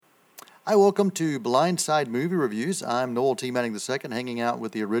Hi, welcome to Blindside Movie Reviews. I'm Noel T. Manning II, hanging out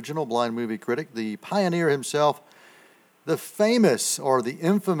with the original blind movie critic, the pioneer himself, the famous, or the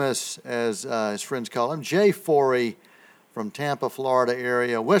infamous, as his friends call him, Jay Forry from Tampa, Florida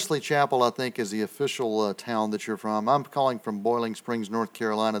area. Wesley Chapel, I think, is the official town that you're from. I'm calling from Boiling Springs, North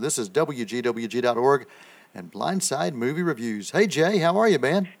Carolina. This is WGWG.org and Blindside Movie Reviews. Hey, Jay, how are you,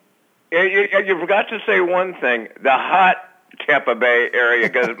 man? You forgot to say one thing. The hot Tampa Bay area,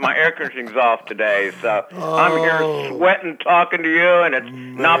 because my air conditioning's off today, so I'm here sweating talking to you, and it's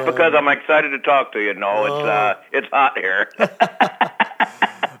not because I'm excited to talk to you. No, it's hot here.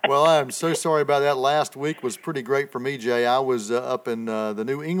 Well, I'm so sorry about that. Last week was pretty great for me, Jay. I was up in the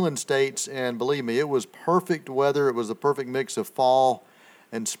New England states, and believe me, it was perfect weather. It was the perfect mix of fall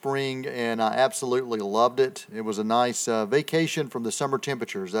and spring, and I absolutely loved it. It was a nice vacation from the summer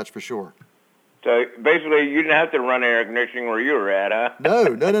temperatures, that's for sure. So basically, you didn't have to run air conditioning where you were at, huh?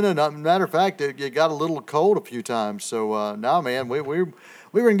 No. Matter of fact, it got a little cold a few times. So, no, man, we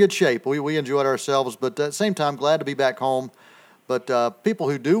were in good shape. We enjoyed ourselves, but at the same time, glad to be back home. But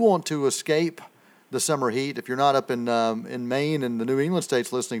people who do want to escape the summer heat, if you're not up in Maine and the New England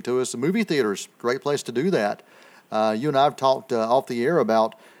states listening to us, the movie theaters, great place to do that. You and I have talked off the air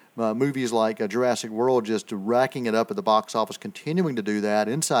about movies like Jurassic World just racking it up at the box office, continuing to do that.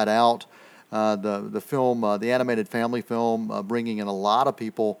 Inside Out. The film, the animated family film, bringing in a lot of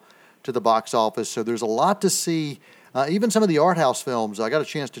people to the box office. So there's a lot to see. Even some of the art house films. I got a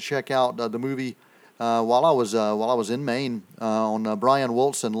chance to check out the movie while I was in Maine on Brian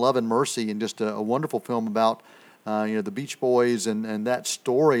Wilson, Love and Mercy, and just a wonderful film about the Beach Boys and that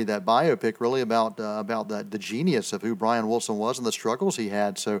story, that biopic, really about the genius of who Brian Wilson was and the struggles he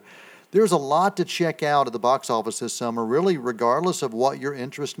had. So there's a lot to check out at the box office this summer, really, regardless of what your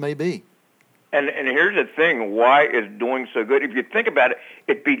interest may be. And here's the thing, why it's doing so good. If you think about it,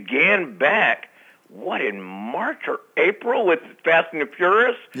 it began back, in March or April with Fast and the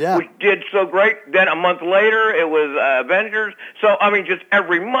Furious, which did so great. Then a month later, it was Avengers. So, I mean, just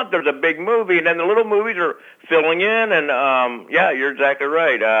every month there's a big movie, and then the little movies are filling in. And, you're exactly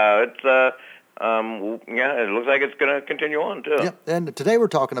right. It looks like it's going to continue on, too. Yeah, and today we're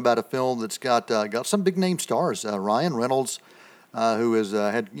talking about a film that's got some big-name stars. Ryan Reynolds, who has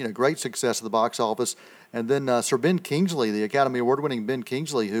had great success at the box office, and then Sir Ben Kingsley, the Academy Award-winning Ben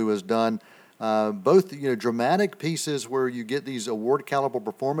Kingsley, who has done both dramatic pieces where you get these award-caliber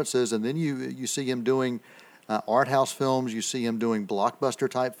performances, and then you see him doing art house films. You see him doing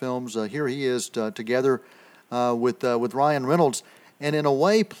blockbuster-type films. Here he is together with Ryan Reynolds, and in a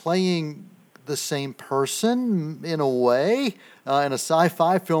way playing the same person in a way in a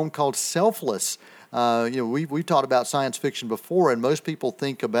sci-fi film called SelfLess. We've talked about science fiction before, and most people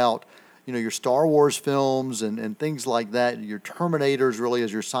think about, your Star Wars films and things like that, your Terminators really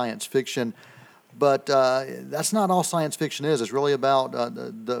as your science fiction. But that's not all science fiction is. It's really about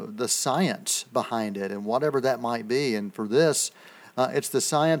the science behind it and whatever that might be. And for this, it's the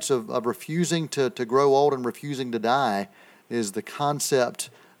science of refusing to grow old and refusing to die is the concept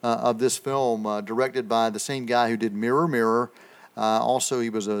of this film, directed by the same guy who did Mirror, Mirror. Also, he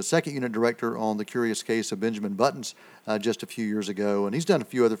was a second unit director on The Curious Case of Benjamin Buttons just a few years ago. And he's done a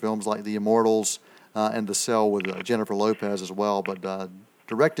few other films like The Immortals and The Cell with Jennifer Lopez as well, but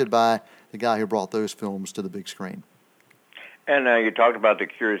directed by the guy who brought those films to the big screen. And you talked about The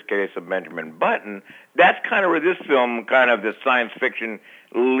Curious Case of Benjamin Button. That's kind of where this film, kind of the science fiction,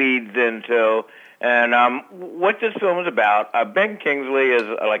 leads into. And what this film is about, Ben Kingsley is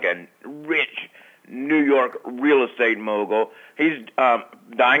like a rich New York real estate mogul. He's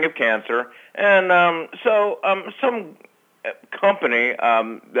dying of cancer, and so some company, a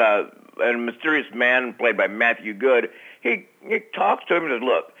mysterious man played by Matthew Good, he talks to him and says,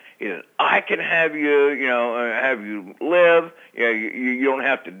 "Look," he says, "I can have you, have you live. You don't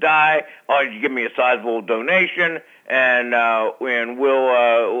have to die. Or you give me a sizable donation, and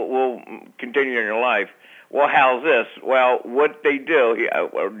we'll continue in your life." Well, how's this? Well, what they do,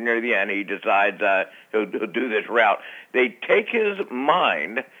 near the end, he decides he'll do this route. They take his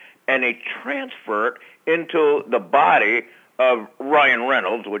mind and they transfer it into the body of Ryan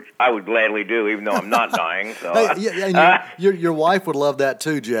Reynolds, which I would gladly do, even though I'm not dying. So, your wife would love that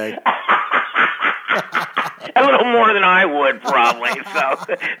too, Jay. A little more than I would, probably.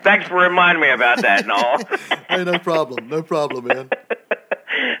 So, thanks for reminding me about that, Noel. Hey, no problem, man.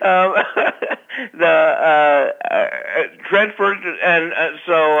 The transfers, and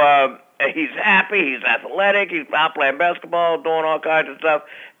so he's happy, he's athletic, he's out playing basketball, doing all kinds of stuff,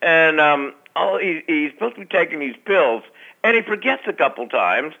 and he's supposed to be taking these pills, and he forgets a couple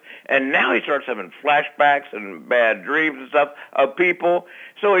times, and now he starts having flashbacks and bad dreams and stuff of people.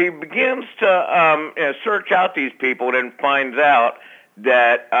 So he begins to search out these people, and then finds out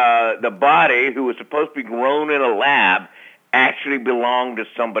that the body, who was supposed to be grown in a lab, actually belonged to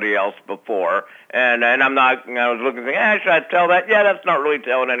somebody else before. And I'm not, I was looking thinking, should I tell that? Yeah, that's not really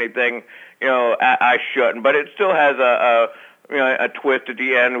telling anything. I shouldn't. But it still has a twist at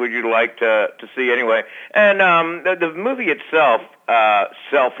the end, which you'd like to see anyway. And the movie itself,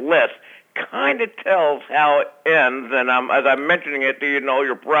 SelfLess, kind of tells how it ends. And as I'm mentioning it,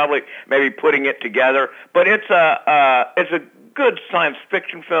 you're probably maybe putting it together. But it's a good science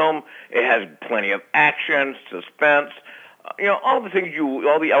fiction film. It has plenty of action, suspense. All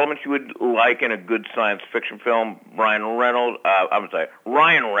the elements you would like in a good science fiction film. Ryan Reynolds,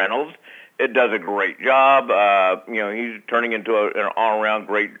 it does a great job. He's turning into an all-around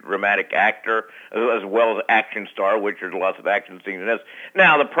great dramatic actor, as well as action star, which there's lots of action scenes in this.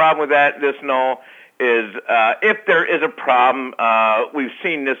 Now, the problem with this, Noel, is if there is a problem, we've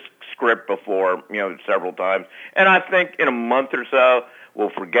seen this script before, several times, and I think in a month or so, we'll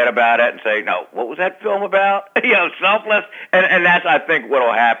forget about it and say, no, what was that film about? SelfLess. And that's, I think, what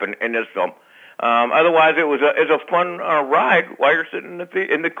will happen in this film. Otherwise, it's a fun ride while you're sitting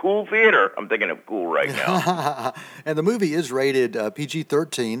in the cool theater. I'm thinking of cool right now. And the movie is rated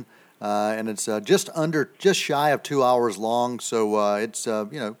PG-13, and it's just shy of 2 hours long. So it's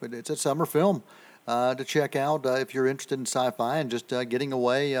a summer film to check out if you're interested in sci-fi and just getting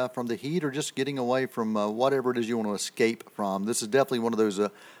away from the heat, or just getting away from whatever it is you want to escape from. This is definitely one of those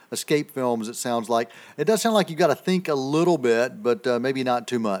escape films. It sounds like it does sound like you've got to think a little bit, but maybe not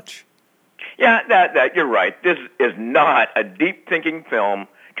too much. Yeah, that you're right. This is not a deep thinking film,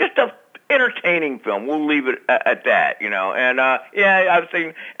 just a entertaining film. We'll leave it at that, And I've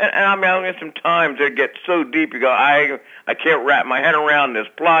seen, and I'm having some time to get so deep. You go, I can't wrap my head around this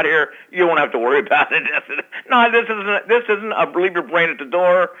plot here. You won't have to worry about it. This isn't a leave your brain at the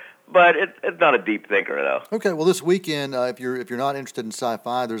door. But it's not a deep thinker, though. Okay, well, this weekend, if you're not interested in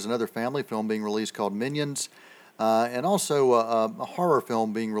sci-fi, there's another family film being released called Minions, and also a horror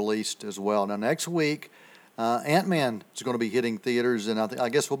film being released as well. Now, next week, Ant-Man is going to be hitting theaters, and I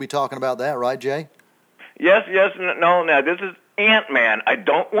guess we'll be talking about that, right, Jay? Yes, no. Now, this is Ant-Man. I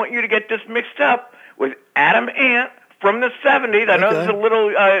don't want you to get this mixed up with Adam Ant from the 70s. I know this is a little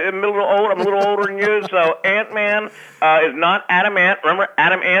old. I'm a little older than you, so Ant-Man is not Adam Ant. Remember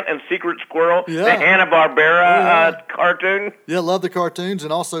Adam Ant and Secret Squirrel, the Hanna-Barbera cartoon? Yeah, love the cartoons,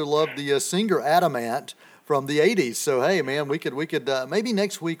 and also love the singer Adam Ant from the 80s. So, hey, man, we could maybe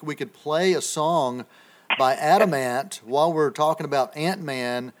next week we could play a song by Adam Ant while we're talking about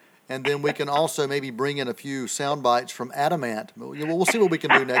Ant-Man, and then we can also maybe bring in a few sound bites from Adam Ant. We'll see what we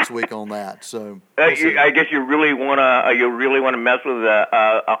can do next week on that. So, I guess you really want to mess with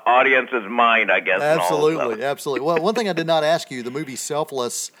the audience's mind, I guess. Absolutely. Well, one thing I did not ask you: the movie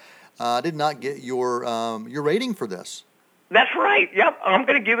SelfLess. I did not get your rating for this. That's right. Yep, I'm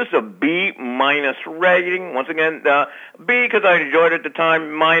going to give us a B- rating. Once again, B because I enjoyed it at the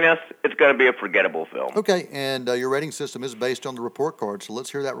time. Minus, it's going to be a forgettable film. Okay, and your rating system is based on the report card. So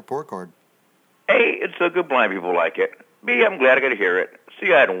let's hear that report card. A, it's so good blind people like it. B, I'm glad I got to hear it.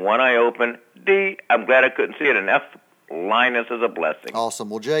 C, I had one eye open. D, I'm glad I couldn't see it. And F, Linus is a blessing. Awesome.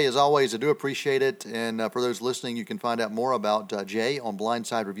 Well, Jay, as always, I do appreciate it. And for those listening, you can find out more about Jay on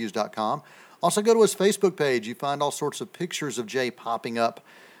blindsidereviews.com. Also, go to his Facebook page. You find all sorts of pictures of Jay popping up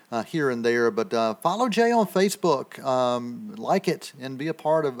here and there. But follow Jay on Facebook, like it, and be a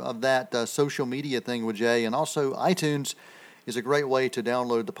part of that social media thing with Jay. And also, iTunes is a great way to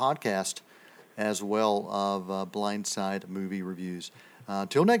download the podcast as well of Blindside Movie Reviews.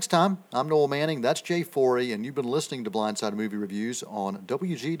 Till next time, I'm Noel Manning. That's Jay Forry, and you've been listening to Blindside Movie Reviews on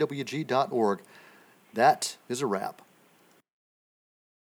WGWG.org. That is a wrap.